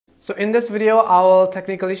So in this video, I will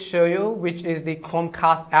technically show you which is the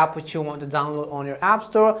Chromecast app which you want to download on your App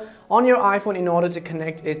Store on your iPhone in order to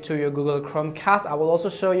connect it to your Google Chromecast. I will also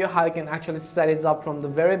show you how you can actually set it up from the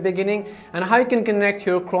very beginning and how you can connect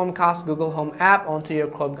your Chromecast Google Home app onto your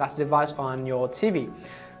Chromecast device on your TV.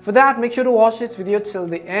 For that, make sure to watch this video till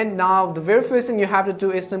the end. Now, the very first thing you have to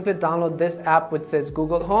do is simply download this app which says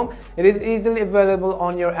Google Home. It is easily available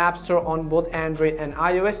on your App Store on both Android and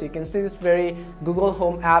iOS. You can see this very Google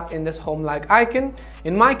Home app in this home-like icon.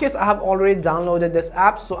 In my case, I have already downloaded this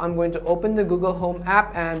app, so I'm going to open the Google Home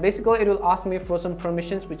app and basically it will ask me for some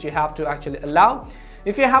permissions which you have to actually allow.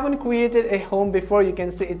 If you haven't created a home before, you can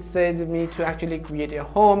see it says me to actually create a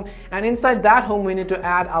home, and inside that home we need to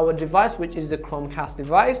add our device, which is the Chromecast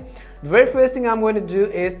device. The very first thing I'm going to do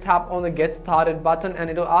is tap on the Get Started button and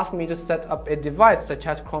it will ask me to set up a device such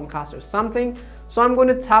as Chromecast or something. So I'm going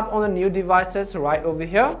to tap on the new devices right over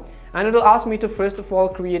here, and it will ask me to first of all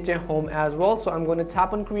create a home as well. So I'm going to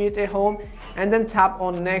tap on create a home and then tap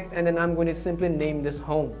on next, and then I'm going to simply name this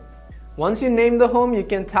home. Once you name the home, you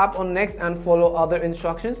can tap on next and follow other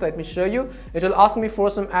instructions. Let me show you. It will ask me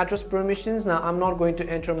for some address permissions. Now I'm not going to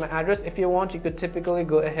enter my address. If you want, you could typically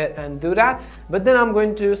go ahead and do that, but then I'm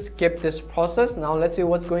going to skip this process. Now let's see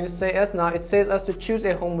what's going to say us. Now it says us to choose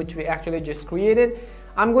a home which we actually just created.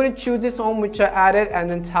 I'm going to choose this home which I added and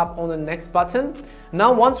then tap on the next button.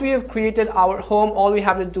 Now once we have created our home, all we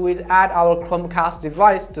have to do is add our Chromecast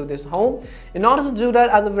device to this home. In order to do that,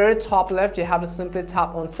 at the very top left, you have to simply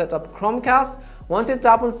tap on Setup Chromecast. Once you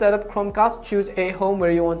tap on Setup Chromecast, choose a home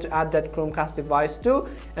where you want to add that Chromecast device to,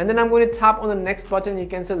 and then I'm going to tap on the next button. You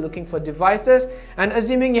can say looking for devices, and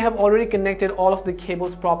assuming you have already connected all of the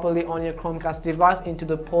cables properly on your Chromecast device into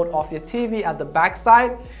the port of your TV at the back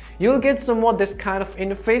side, you'll get somewhat this kind of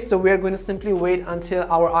interface. So we're going to simply wait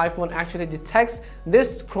until our iPhone actually detects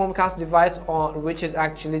this Chromecast device which is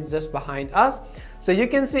actually just behind us. So you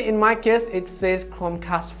can see in my case it says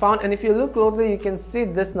Chromecast found, and if you look closely you can see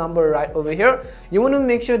this number right over here. You want to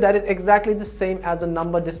make sure that it's exactly the same as the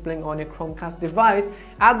number displaying on your Chromecast device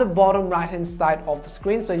at the bottom right hand side of the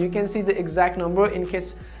screen, so you can see the exact number. In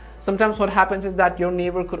case sometimes what happens is that your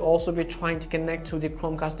neighbor could also be trying to connect to the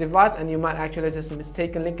Chromecast device and you might actually just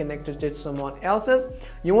mistakenly connect it to someone else's.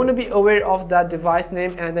 You want to be aware of that device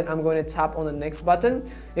name, and then I'm going to tap on the next button.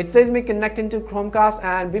 It says me connecting to Chromecast,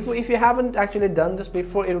 and if you haven't actually done this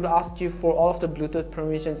before, it would ask you for all of the Bluetooth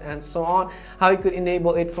permissions and so on, how you could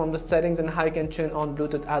enable it from the settings and how you can turn on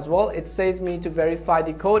Bluetooth as well. It says me to verify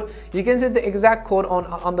the code. You can see the exact code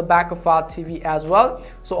on the back of our TV as well.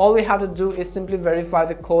 So all we have to do is simply verify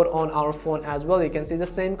the code on our phone as well. You can see the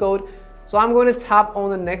same code. So I'm going to tap on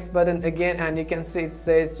the next button again, and you can see it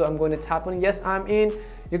says, so I'm going to tap on yes, I'm in.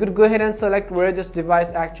 You could go ahead and select where this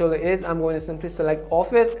device actually is. I'm going to simply select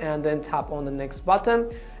office and then tap on the next button.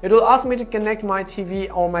 It will ask me to connect my TV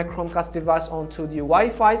or my Chromecast device onto the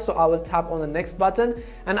Wi-Fi. So I will tap on the next button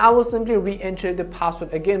and I will simply re-enter the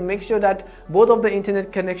password. Again, make sure that both of the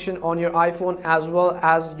internet connection on your iPhone as well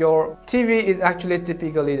as your TV is actually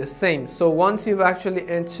typically the same. So once you've actually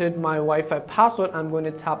entered my Wi-Fi password, I'm going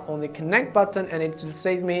to tap on the connect button and it will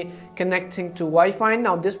say me connecting to Wi-Fi.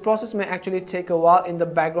 Now this process may actually take a while. In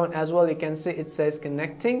the background as well, you can see it says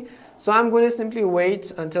connecting. So I'm going to simply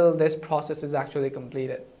wait until this process is actually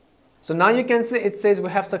completed. So now you can see it says we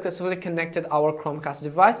have successfully connected our Chromecast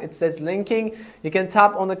device. It says linking. You can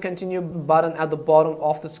tap on the continue button at the bottom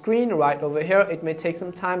of the screen right over here. It may take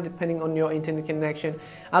some time depending on your internet connection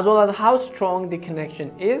as well as how strong the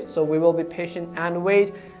connection is. So we will be patient and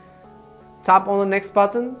wait. Tap on the next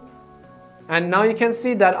button. And now you can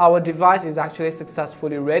see that our device is actually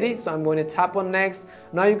successfully ready. So I'm going to tap on next.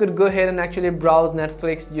 Now you could go ahead and actually browse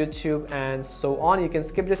Netflix, YouTube, and so on. You can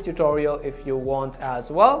skip this tutorial if you want as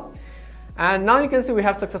well. And now you can see we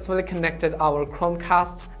have successfully connected our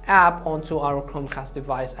Chromecast app onto our Chromecast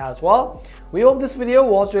device as well. We hope this video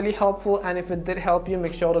was really helpful, and if it did help you,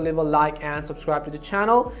 make sure to leave a like and subscribe to the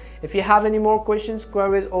channel. If you have any more questions,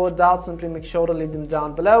 queries, or doubts, simply make sure to leave them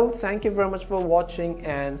down below. Thank you very much for watching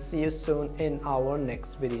and see you soon in our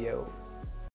next video.